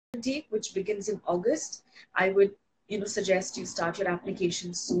intake, which begins in August, I would suggest you start your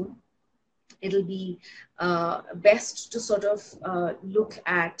application soon. It'll be best to sort of look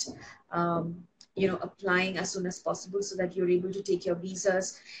at applying as soon as possible, so that you're able to take your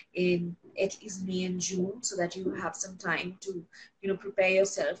visas in at least May and June, so that you have some time to prepare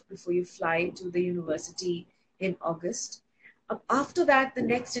yourself before you fly to the university in August. After that, the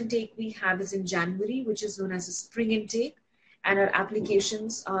next intake we have is in January, which is known as a spring intake, and our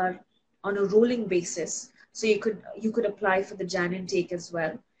applications are on a rolling basis. So you could apply for the Jan intake as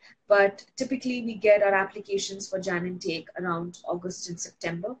well. But typically we get our applications for Jan intake around August and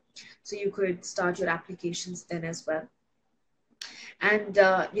September. So you could start your applications then as well. And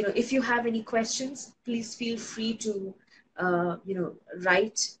if you have any questions, please feel free to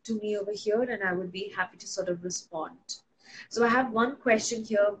write to me over here, and I would be happy to sort of respond. So I have one question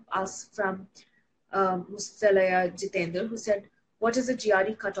here asked from Mustalaya Jitendra, who said, what is the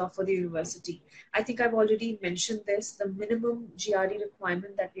GRE cutoff for the university? I think I've already mentioned this. The minimum GRE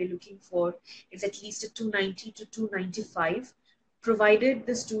requirement that we're looking for is at least a 290 to 295, provided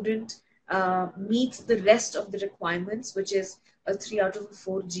the student meets the rest of the requirements, which is a 3 out of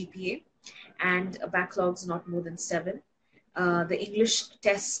 4 GPA and a backlog's not more than 7. The English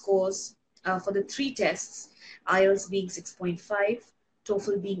test scores for the 3 tests, IELTS being 6.5,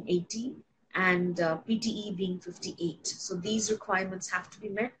 TOEFL being 80, and PTE being 58. So these requirements have to be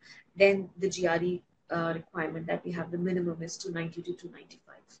met. Then the GRE requirement that we have, the minimum is 290 to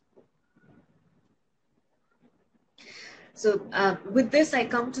 295. So with this, I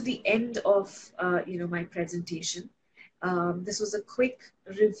come to the end of my presentation. This was a quick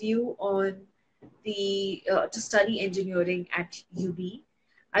review on the to study engineering at UB.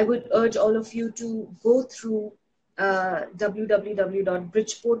 I would urge all of you to go through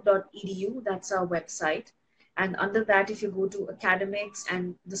www.bridgeport.Edu. That's our website. And under that, if you go to academics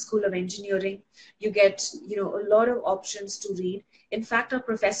and the School of Engineering, you get a lot of options to read. In fact, our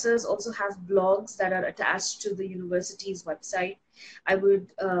professors also have blogs that are attached to the university's website. I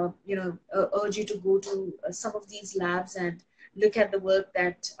would urge you to go to some of these labs and look at the work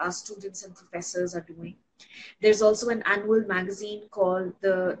that our students and professors are doing. There's also an annual magazine called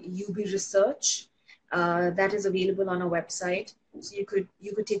the UB Research that is available on our website. So you could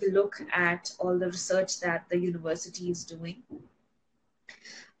take a look at all the research that the university is doing.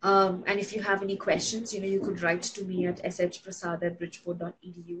 And if you have any questions, you could write to me at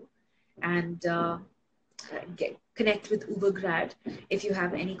shprasad@bridgeport.edu and connect with Ubergrad if you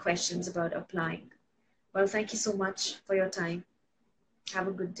have any questions about applying. Well, thank you so much for your time. Have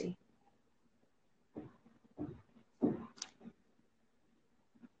a good day.